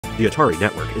The Atari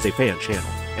Network is a fan channel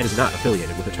and is not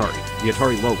affiliated with Atari. The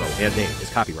Atari logo and name is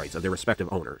copyrights of their respective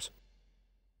owners.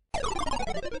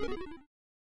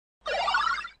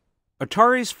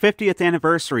 Atari's 50th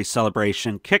anniversary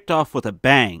celebration kicked off with a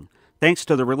bang, thanks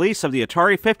to the release of the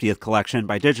Atari 50th collection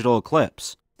by Digital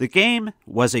Eclipse. The game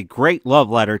was a great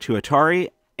love letter to Atari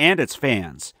and its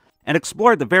fans, and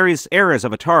explored the various eras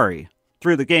of Atari,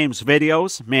 through the game's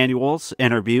videos, manuals,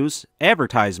 interviews,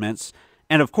 advertisements,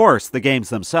 and of course, the games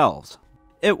themselves.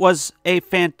 It was a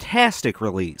fantastic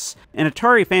release, and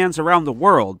Atari fans around the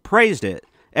world praised it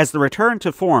as the return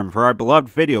to form for our beloved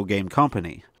video game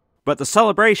company. But the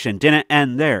celebration didn't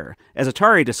end there, as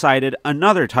Atari decided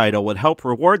another title would help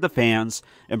reward the fans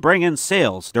and bring in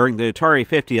sales during the Atari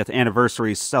 50th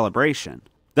anniversary celebration.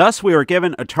 Thus, we were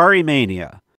given Atari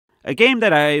Mania, a game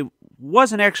that I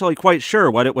wasn't actually quite sure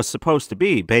what it was supposed to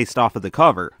be based off of the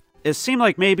cover. It seemed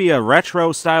like maybe a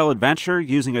retro-style adventure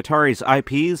using Atari's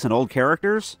IPs and old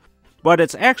characters, but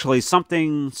it's actually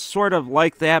something sort of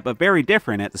like that but very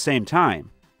different at the same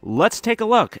time. Let's take a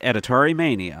look at Atari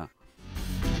Mania.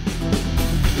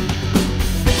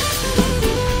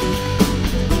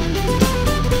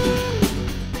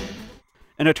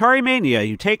 In Atari Mania,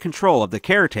 you take control of the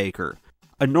caretaker,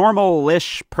 a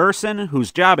normal-ish person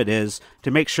whose job it is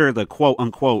to make sure the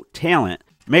quote-unquote talent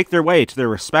make their way to their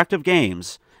respective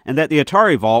games, and that the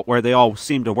Atari Vault, where they all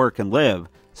seem to work and live,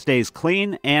 stays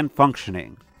clean and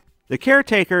functioning. The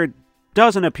caretaker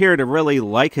doesn't appear to really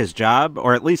like his job,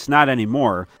 or at least not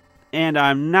anymore, and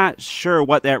I'm not sure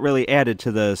what that really added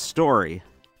to the story.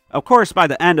 Of course, by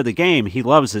the end of the game, he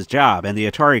loves his job and the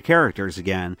Atari characters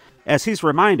again, as he's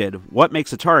reminded what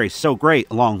makes Atari so great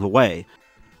along the way.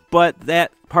 But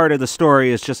that part of the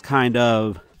story is just kind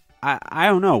of, I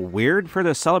don't know, weird for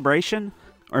the celebration?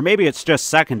 Or maybe it's just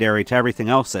secondary to everything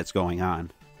else that's going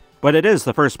on. But it is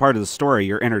the first part of the story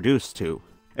you're introduced to.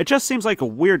 It just seems like a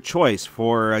weird choice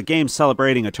for a game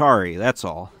celebrating Atari, that's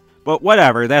all. But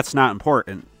whatever, that's not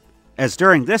important. As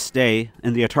during this day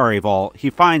in the Atari Vault, he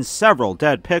finds several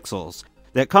dead pixels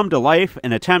that come to life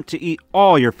and attempt to eat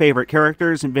all your favorite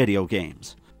characters in video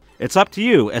games. It's up to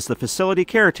you as the facility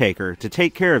caretaker to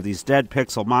take care of these dead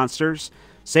pixel monsters,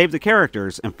 save the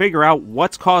characters, and figure out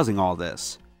what's causing all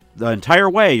this. The entire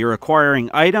way you're acquiring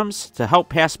items to help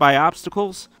pass by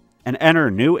obstacles and enter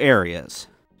new areas.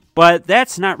 But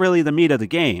that's not really the meat of the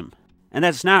game, and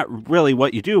that's not really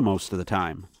what you do most of the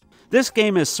time. This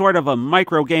game is sort of a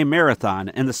microgame marathon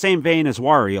in the same vein as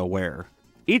WarioWare.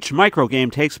 Each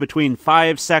microgame takes between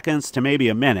 5 seconds to maybe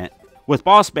a minute, with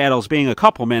boss battles being a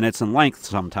couple minutes in length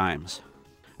sometimes.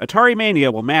 Atari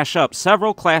Mania will mash up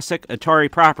several classic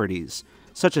Atari properties,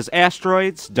 such as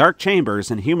Asteroids, Dark Chambers,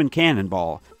 and Human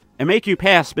Cannonball, and make you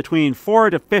pass between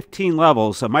 4 to 15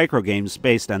 levels of microgames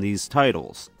based on these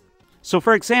titles. So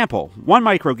for example, one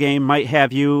microgame might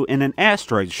have you in an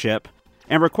asteroid ship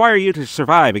and require you to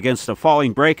survive against a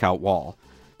falling breakout wall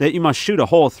that you must shoot a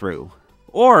hole through.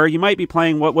 Or you might be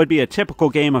playing what would be a typical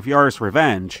game of Yar's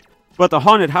Revenge, but the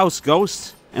haunted house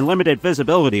ghosts and limited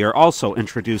visibility are also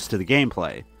introduced to the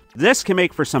gameplay. This can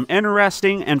make for some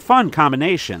interesting and fun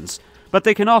combinations, but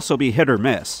they can also be hit or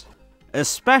miss.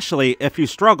 Especially if you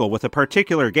struggle with a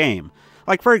particular game.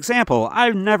 Like for example,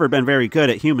 I've never been very good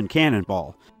at Human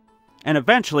Cannonball, and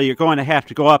eventually you're going to have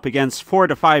to go up against 4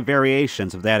 to 5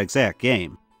 variations of that exact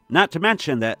game. Not to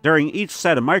mention that during each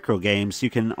set of microgames, you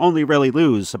can only really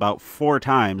lose about 4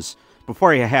 times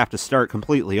before you have to start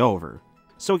completely over.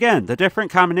 So again, the different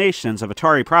combinations of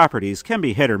Atari properties can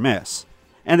be hit or miss,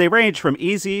 and they range from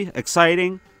easy,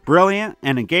 exciting, brilliant,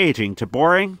 and engaging to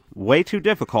boring, way too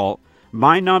difficult,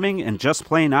 mind-numbing, and just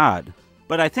plain odd.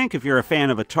 But I think if you're a fan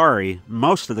of Atari,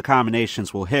 most of the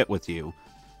combinations will hit with you,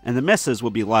 and the misses will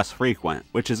be less frequent,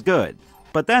 which is good.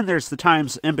 But then there's the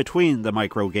times in between the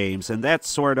micro games, and that's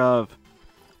sort of,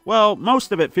 well,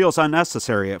 most of it feels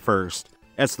unnecessary at first,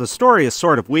 as the story is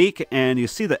sort of weak, and you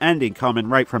see the ending coming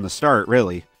right from the start,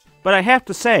 really. But I have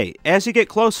to say, as you get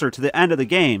closer to the end of the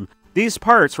game, these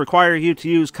parts require you to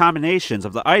use combinations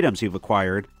of the items you've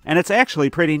acquired, and it's actually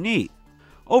pretty neat.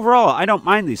 Overall, I don't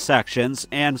mind these sections,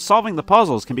 and solving the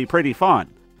puzzles can be pretty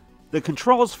fun. The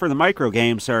controls for the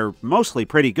microgames are mostly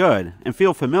pretty good, and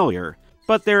feel familiar,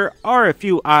 but there are a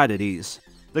few oddities.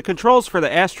 The controls for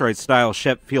the asteroid-style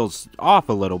ship feels off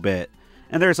a little bit,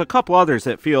 and there's a couple others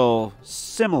that feel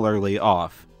similarly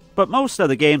off. But most of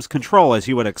the games control as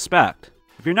you would expect.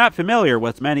 If you're not familiar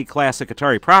with many classic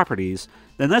Atari properties,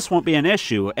 then this won't be an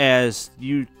issue, as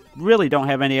you really don't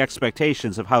have any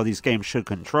expectations of how these games should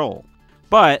control.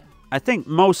 But I think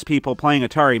most people playing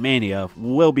Atari Mania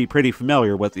will be pretty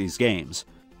familiar with these games.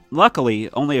 Luckily,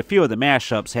 only a few of the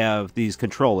mashups have these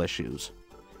control issues.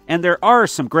 And there are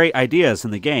some great ideas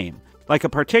in the game, like a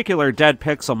particular dead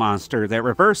pixel monster that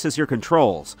reverses your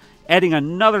controls, adding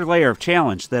another layer of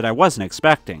challenge that I wasn't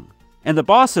expecting. And the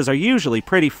bosses are usually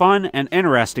pretty fun and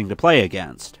interesting to play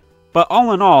against. But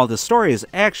all in all, the story is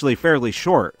actually fairly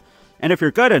short, and if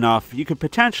you're good enough, you could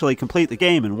potentially complete the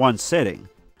game in one sitting.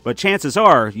 But chances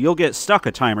are, you'll get stuck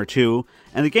a time or two,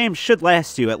 and the game should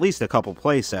last you at least a couple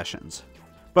play sessions.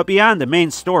 But beyond the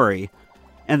main story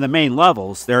and the main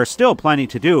levels, there are still plenty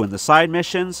to do in the side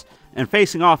missions and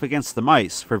facing off against the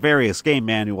mice for various game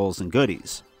manuals and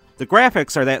goodies. The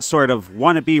graphics are that sort of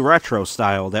wannabe retro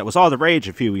style that was all the rage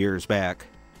a few years back,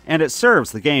 and it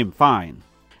serves the game fine.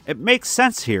 It makes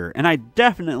sense here, and I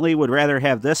definitely would rather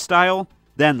have this style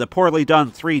than the poorly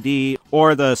done 3D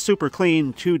or the super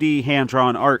clean 2D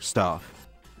hand-drawn art stuff.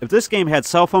 If this game had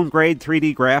cell phone grade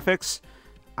 3D graphics,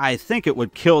 I think it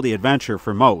would kill the adventure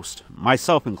for most,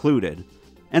 myself included.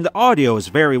 And the audio is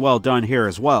very well done here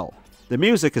as well. The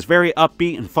music is very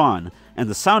upbeat and fun, and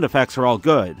the sound effects are all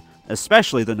good,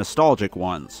 especially the nostalgic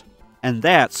ones. And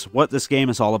that's what this game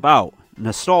is all about,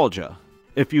 nostalgia.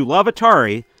 If you love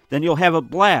Atari, then you'll have a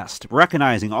blast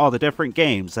recognizing all the different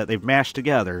games that they've mashed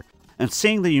together and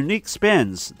seeing the unique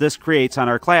spins this creates on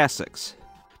our classics.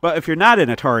 But if you're not an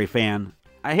Atari fan,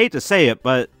 I hate to say it,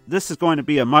 but this is going to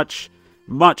be a much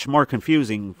more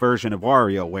confusing version of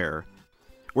WarioWare.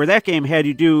 Where that game had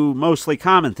you do mostly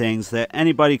common things that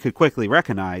anybody could quickly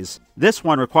recognize, this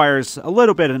one requires a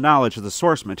little bit of knowledge of the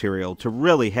source material to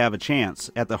really have a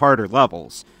chance at the harder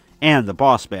levels and the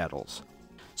boss battles.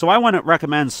 So I wouldn't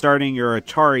recommend starting your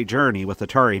Atari journey with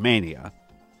Atari Mania.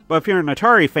 But if you're an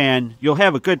Atari fan, you'll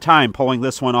have a good time pulling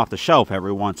this one off the shelf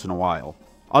every once in a while.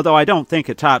 Although I don't think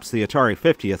it tops the Atari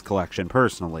 50th collection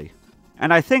personally.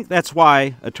 And I think that's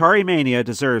why Atari Mania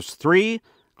deserves 3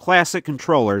 classic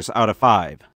controllers out of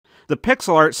 5. The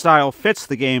pixel art style fits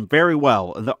the game very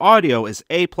well, and the audio is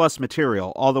A+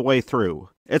 material all the way through.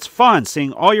 It's fun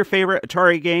seeing all your favorite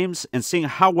Atari games and seeing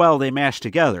how well they mash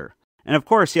together. And of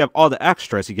course you have all the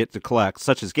extras you get to collect,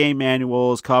 such as game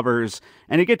manuals, covers,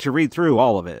 and you get to read through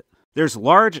all of it. There's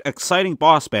large, exciting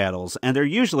boss battles, and they're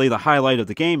usually the highlight of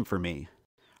the game for me.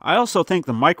 I also think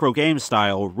the micro game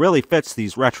style really fits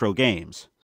these retro games.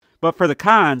 But for the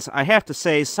cons, I have to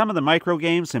say some of the micro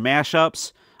games and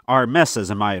mashups are misses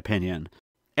in my opinion,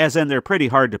 as in they're pretty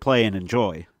hard to play and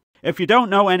enjoy. If you don't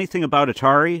know anything about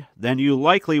Atari, then you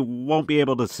likely won't be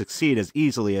able to succeed as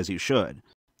easily as you should.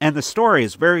 And the story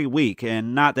is very weak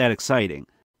and not that exciting.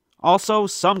 Also,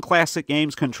 some classic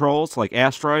games controls, like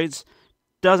asteroids,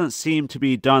 doesn't seem to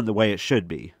be done the way it should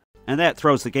be, and that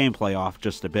throws the gameplay off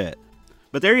just a bit.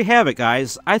 But there you have it,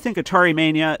 guys. I think Atari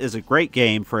Mania is a great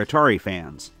game for Atari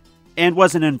fans, and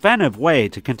was an inventive way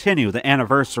to continue the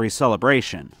anniversary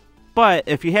celebration. But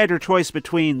if you had your choice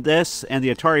between this and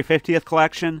the Atari 50th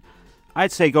collection,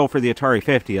 I'd say go for the Atari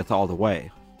 50th all the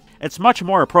way. It's much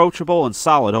more approachable and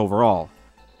solid overall.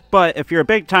 But if you're a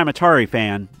big-time Atari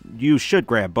fan, you should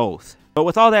grab both. But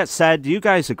with all that said, do you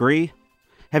guys agree?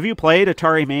 Have you played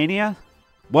Atari Mania?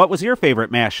 What was your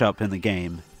favorite mashup in the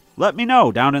game? Let me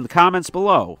know down in the comments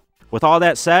below. With all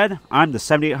that said, I'm the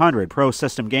 7800 Pro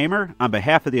System Gamer on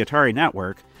behalf of the Atari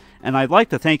Network, and I'd like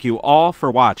to thank you all for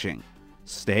watching.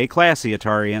 Stay classy,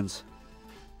 Atarians.